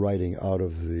believe that writing out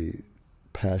of the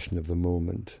passion of the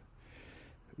moment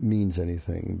means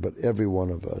anything, but every one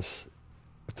of us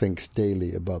thinks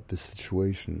daily about this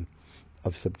situation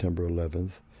of September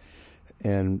 11th.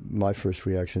 And my first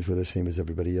reactions were the same as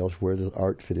everybody else. Where does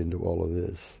art fit into all of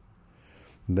this?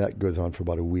 And that goes on for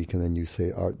about a week, and then you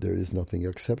say, art, there is nothing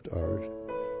except art.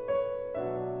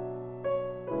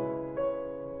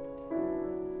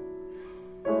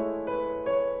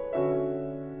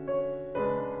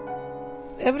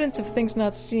 Evidence of Things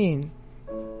Not Seen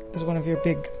is one of your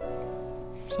big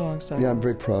song cycles. Yeah, I'm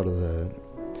very proud of that.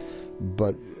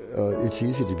 But it's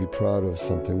easy to be proud of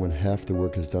something when half the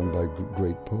work is done by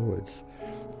great poets.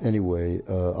 Anyway,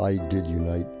 I did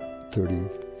unite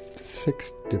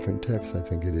 36 different texts, I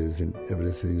think it is, in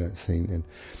Evidence of Things Not Seen. And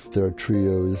there are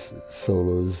trios,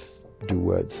 solos,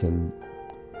 duets, and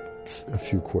a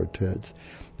few quartets.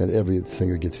 And every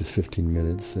singer gets his 15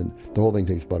 minutes, and the whole thing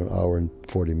takes about an hour and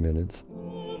 40 minutes.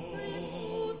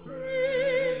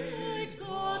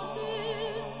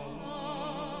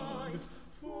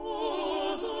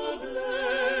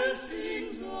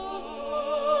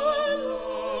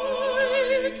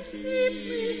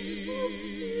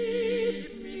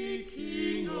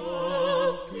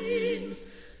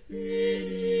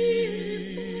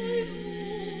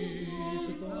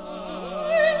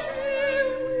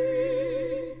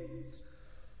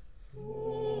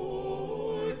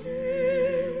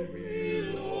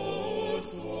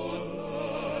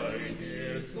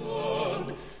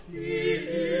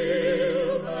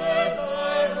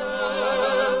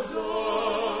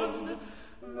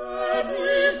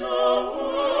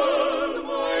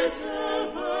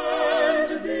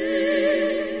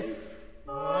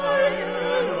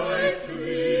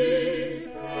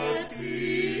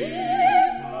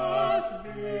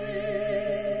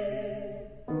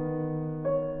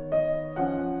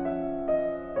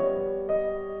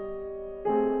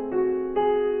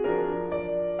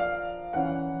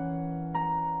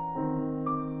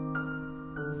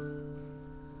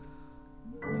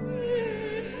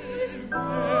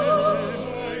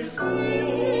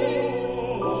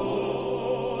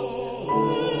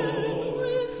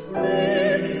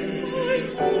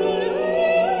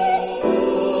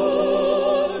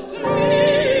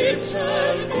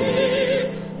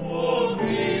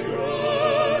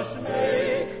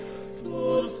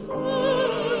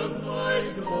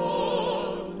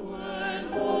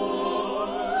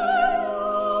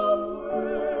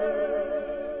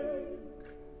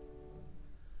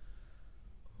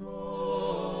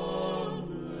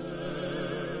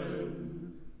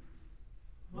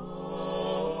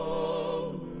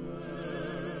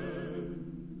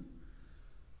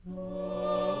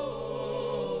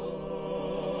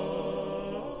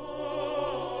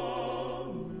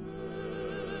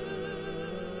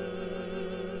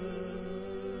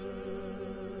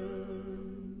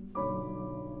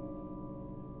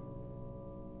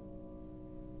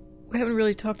 We haven't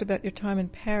really talked about your time in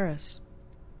Paris,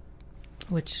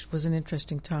 which was an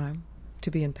interesting time to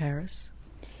be in Paris.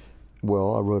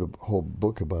 Well, I wrote a whole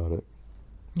book about it.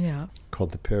 Yeah.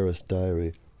 Called The Paris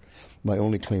Diary. My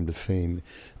only claim to fame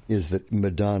is that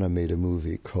Madonna made a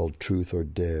movie called Truth or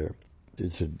Dare.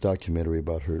 It's a documentary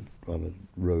about her on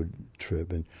a road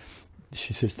trip, and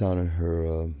she sits down in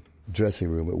her dressing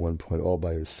room at one point all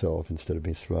by herself instead of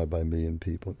being surrounded by a million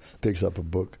people, picks up a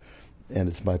book, and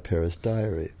it's my Paris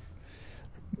Diary.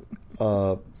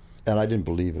 And I didn't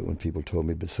believe it when people told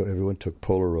me, but so everyone took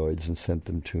Polaroids and sent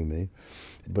them to me.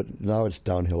 But now it's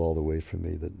downhill all the way for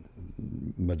me that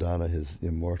Madonna has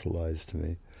immortalized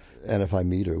me. And if I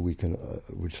meet her, we can,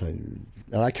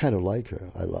 and I kind of like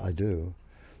her. I do.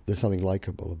 There's something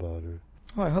likable about her.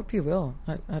 Oh, I hope you will.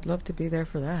 I'd love to be there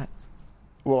for that.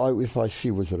 Well, if she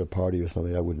was at a party or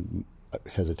something, I wouldn't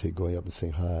hesitate going up and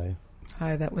saying hi.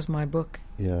 Hi, that was my book.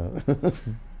 Yeah.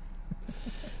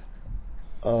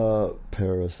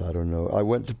 Paris, I don't know. I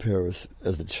went to Paris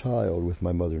as a child with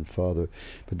my mother and father,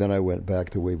 but then I went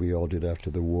back the way we all did after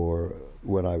the war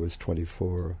when I was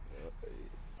 24.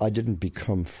 I didn't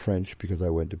become French because I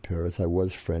went to Paris. I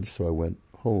was French, so I went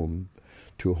home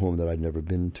to a home that I'd never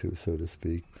been to, so to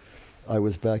speak. I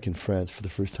was back in France for the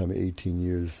first time in 18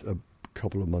 years,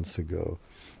 couple of months ago.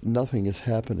 Nothing is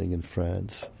happening in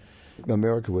France.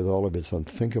 America, with all of its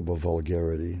unthinkable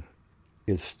vulgarity,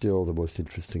 is still the most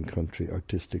interesting country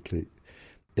artistically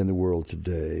in the world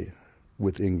today,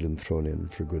 with England thrown in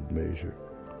for good measure.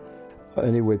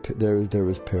 Anyway, there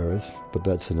is Paris, but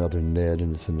that's another Ned,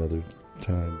 and it's another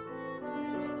time.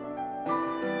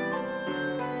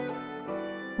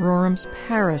 Rorem's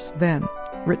Paris, Then,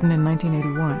 written in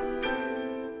 1981.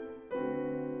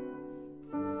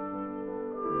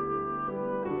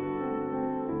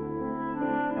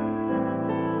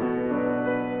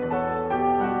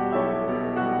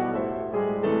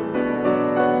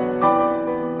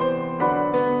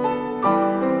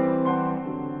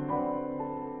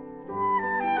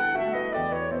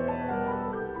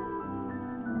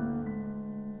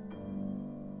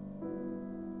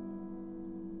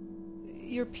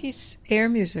 Your piece, Air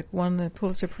Music, won the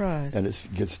Pulitzer Prize. And it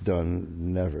gets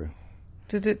done never.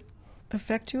 Did it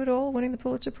affect you at all, winning the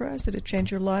Pulitzer Prize? Did it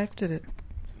change your life? Did it?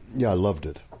 Yeah, I loved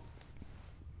it.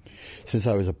 Since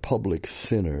I was a public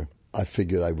sinner, I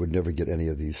figured I would never get any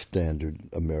of these standard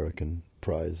American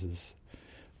prizes.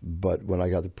 But when I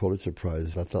got the Pulitzer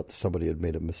Prize, I thought somebody had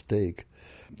made a mistake.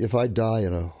 If I die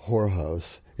in a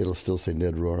whorehouse, it'll still say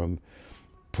Ned Rorem,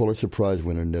 Pulitzer Prize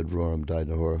winner Ned Rorem died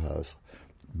in a whorehouse.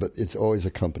 But it's always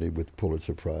accompanied with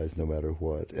Pulitzer Prize, no matter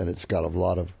what. And it's got a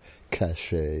lot of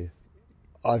cachet.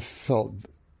 I felt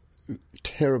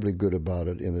terribly good about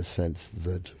it in the sense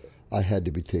that I had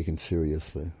to be taken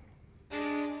seriously.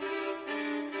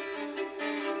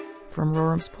 From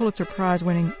Rorem's Pulitzer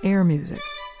Prize-winning Air Music,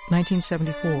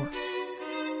 1974.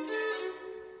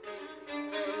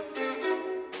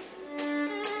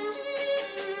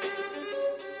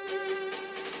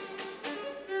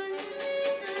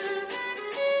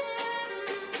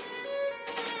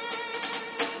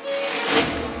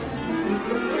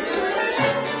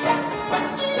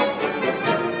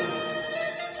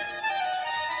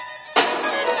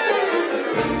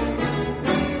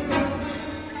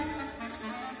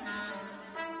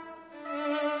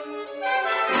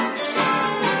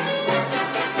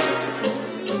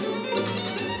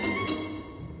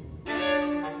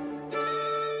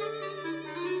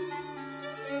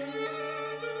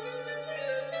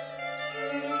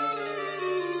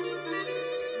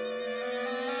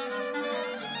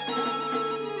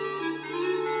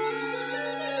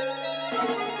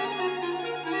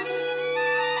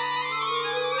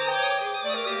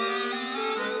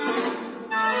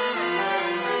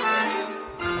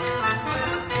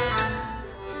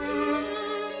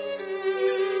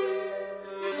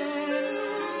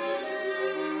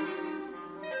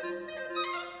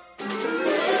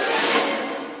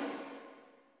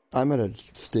 I'm at a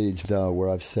stage now where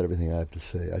I've said everything I have to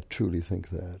say. I truly think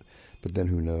that. But then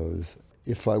who knows?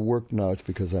 If I work now, it's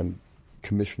because I'm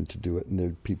commissioned to do it, and there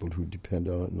are people who depend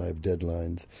on it, and I have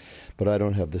deadlines. But I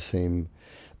don't have the same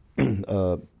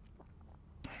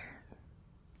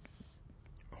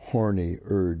horny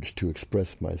urge to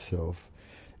express myself.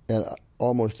 And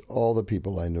almost all the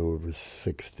people I know over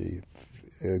 60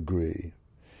 agree.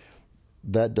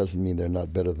 That doesn't mean they're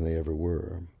not better than they ever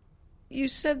were. You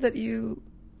said that you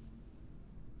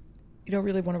don't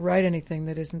really want to write anything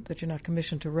that you're not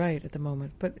commissioned to write at the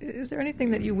moment. But is there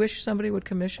anything that you wish somebody would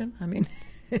commission? I mean,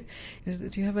 do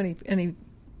you have any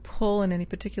pull in any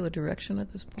particular direction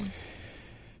at this point?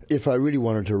 If I really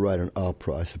wanted to write an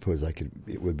opera, I suppose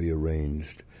it would be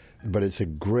arranged. But it's a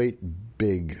great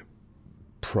big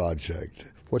project.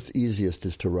 What's easiest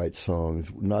is to write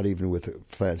songs, not even with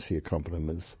fancy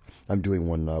accompaniments. I'm doing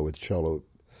one now with cello,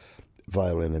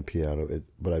 violin, and piano,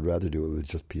 but I'd rather do it with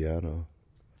just piano.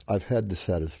 I've had the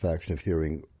satisfaction of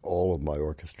hearing all of my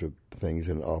orchestra things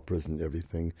and operas and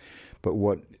everything, but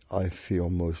what I feel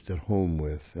most at home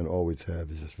with and always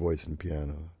have is just voice and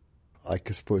piano. I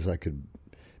suppose I could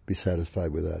be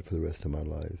satisfied with that for the rest of my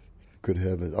life. Good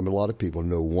heavens. A lot of people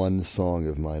know one song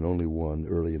of mine, only one,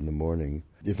 early in the morning.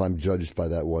 If I'm judged by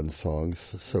that one song,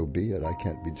 so be it. I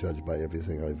can't be judged by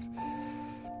everything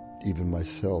even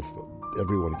myself.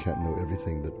 Everyone can't know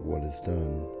everything that one has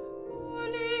done.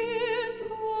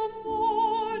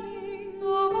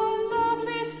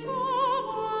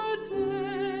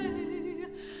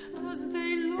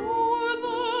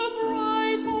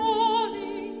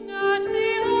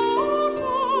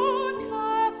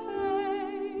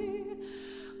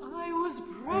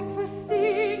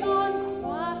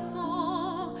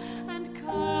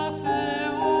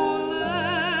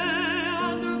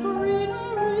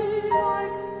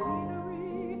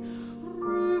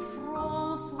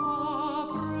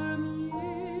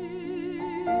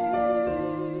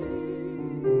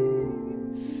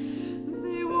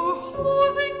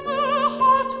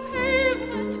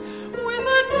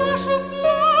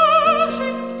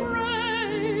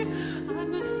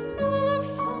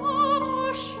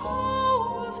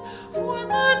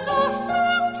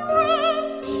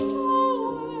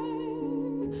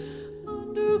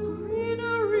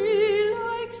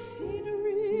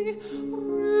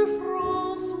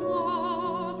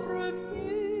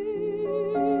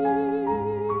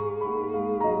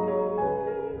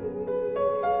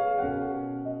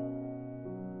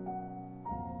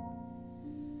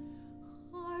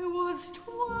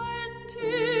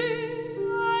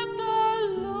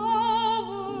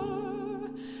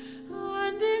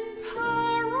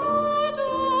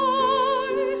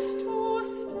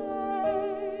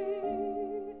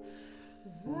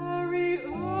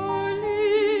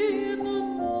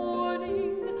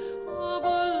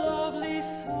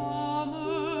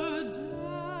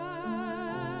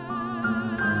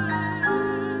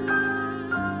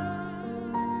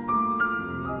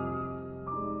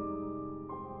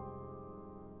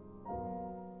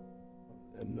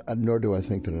 nor do I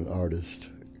think that an artist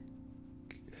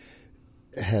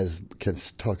can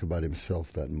talk about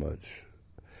himself that much.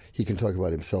 He can talk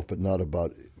about himself, but not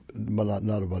about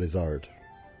his art,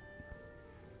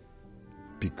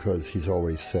 because he's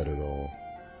already said it all,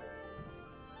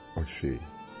 or she.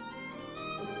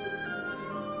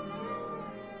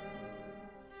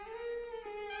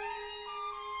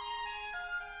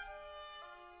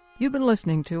 You've been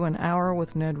listening to An Hour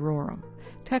with Ned Rorem.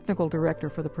 Technical director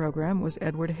for the program was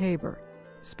Edward Haber.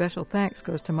 Special thanks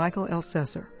goes to Michael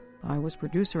Elsesser. I was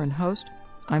producer and host.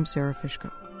 I'm Sarah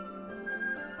Fishko.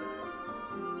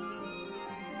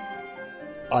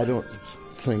 I don't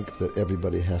think that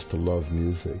everybody has to love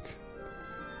music,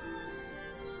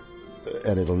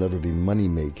 and it'll never be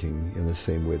money-making in the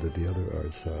same way that the other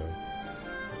arts are.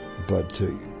 But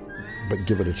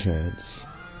give it a chance.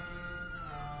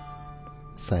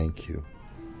 Thank you.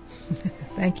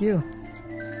 Thank you.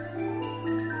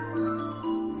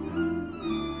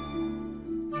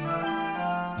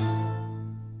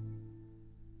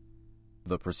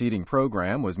 The preceding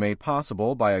program was made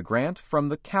possible by a grant from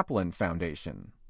the Kaplan Foundation.